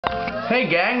Hey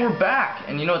gang, we're back,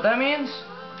 and you know what that means?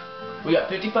 We got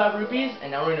 55 rupees, and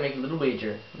now we're gonna make a little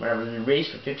wager. We're gonna race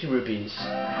for 50 rupees.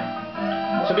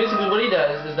 So basically what he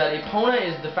does is that Epona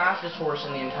is the fastest horse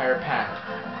in the entire pen.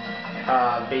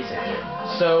 Basically.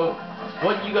 So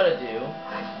what you gotta do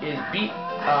is beat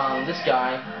this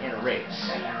guy in a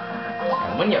race.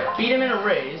 And when you beat him in a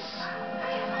race,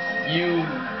 you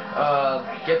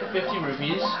get the 50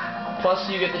 rupees, plus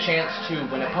you get the chance to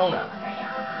win Epona.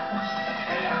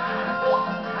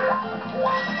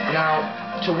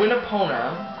 Now, to win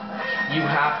Epona, you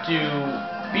have to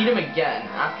beat him again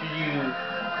after you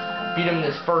beat him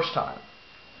this first time.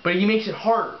 But he makes it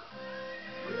harder.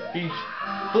 He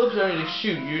flips out to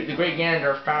shoot. The Great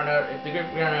Ganondorf found out. If the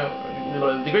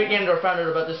Great Ganondorf found out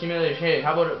about this humiliation, hey,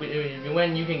 how about if you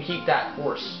win, you can keep that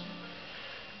horse.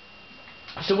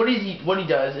 So what he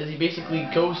does is he basically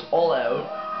goes all out,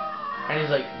 and he's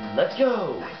like, let's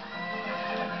go.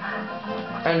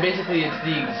 And basically it's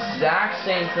the exact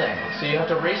same thing. So you have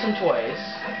to race him twice.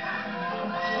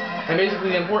 And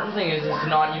basically the important thing is to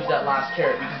not use that last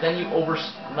carrot, because then you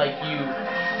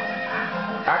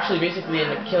actually basically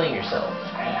end up killing yourself.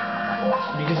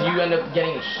 Because you end up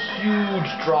getting a huge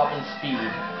drop in speed.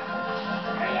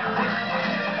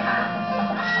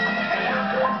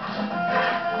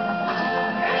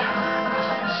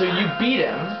 So you beat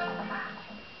him,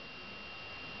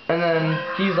 and then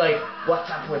he's like,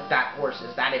 what's up with that horse?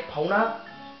 Is that Epona?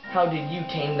 How did you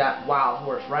tame that wild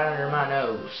horse right under my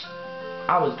nose?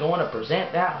 I was going to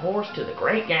present that horse to the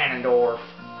Great Ganondorf,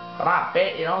 but I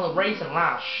bet it on the racing and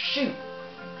I'll shoot.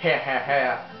 Ha ha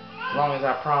ha. As long as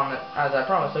I promise,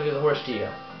 I'll give the horse to you.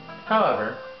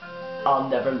 However, I'll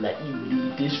never let you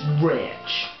leave this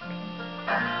ranch.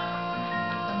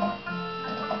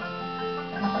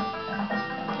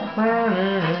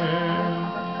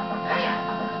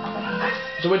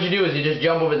 So what you do is you just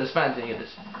jump over this fence and you get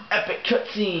this epic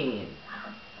cutscene.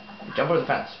 You jump over the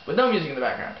fence with no music in the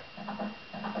background.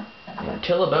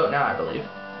 Until about now, I believe.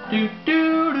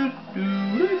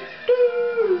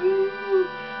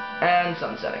 And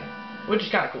sunsetting, which is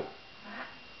kind of cool.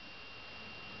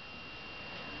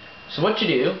 So what you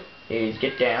do is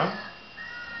get down.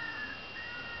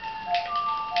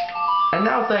 And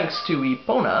now, thanks to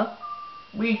Epona,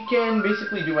 we can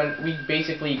basically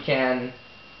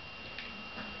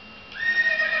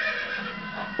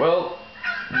well,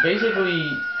 basically,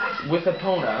 with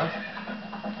Epona,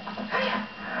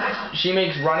 she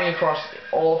makes running across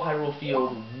all of Hyrule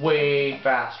Field way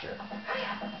faster.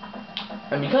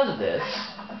 And because of this,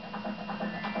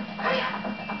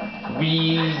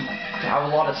 we have a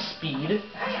lot of speed.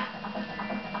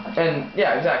 And,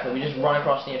 yeah, exactly, we just run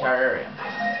across the entire area.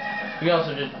 We can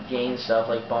also just gain stuff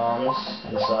like bombs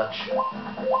and such.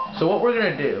 So what we're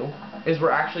going to do is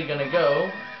we're actually going to go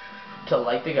to,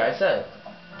 like the guy said,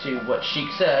 to what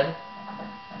Sheik said,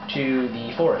 to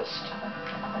the forest.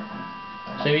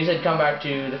 So he said come back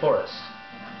to the forest.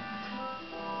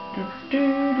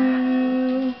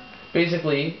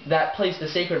 Basically, that place, the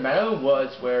Sacred Meadow,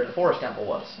 was where the Forest Temple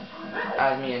was,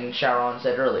 as me and Sharon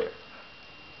said earlier.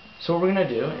 So what we're going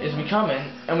to do is we come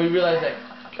in, and we realize that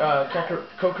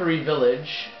Kokiri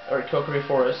Village, or Kokiri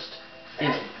Forest,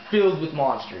 is filled with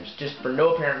monsters. Just for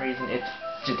no apparent reason, it's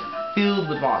just filled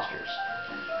with monsters.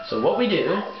 So what we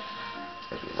do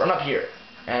is we run up here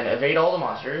and evade all the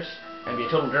monsters and be a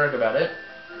total jerk about it.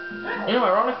 You know,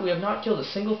 ironically, we have not killed a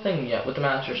single thing yet with the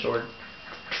Master Sword.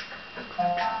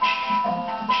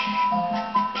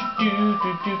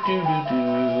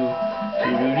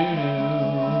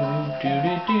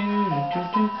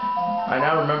 I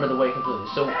now remember the way completely.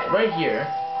 So right here,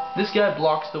 this guy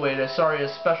blocks the way to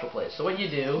Saria's special place. So what you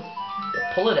do, you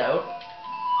pull it out.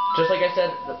 Just like I said,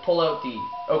 pull out the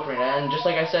Ocarina, and just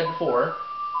like I said before,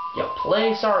 you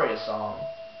play Saria's song.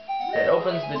 It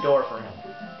opens the door for him.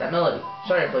 That melody.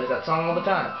 Saria plays that song all the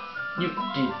time. Did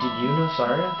you know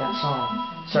Saria? That song.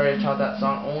 Saria taught that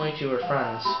song only to her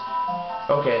friends.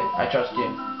 Okay, I trust you.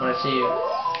 When I see you,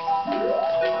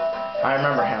 I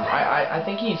remember him. I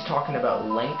think he's talking about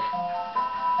Link.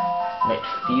 Might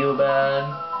feel bad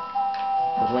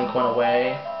because Link went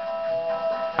away.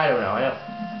 I don't know.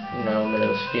 I don't know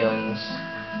those feelings.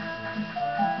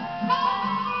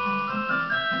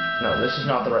 No, this is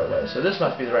not the right way. So this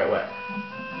must be the right way.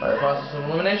 By the process of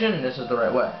elimination, this is the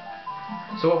right way.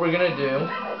 So what we're gonna do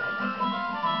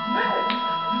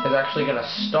is actually gonna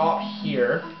stop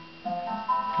here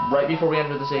right before we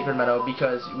enter the Sacred Meadow,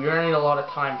 because we're gonna need a lot of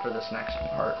time for this next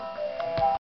part.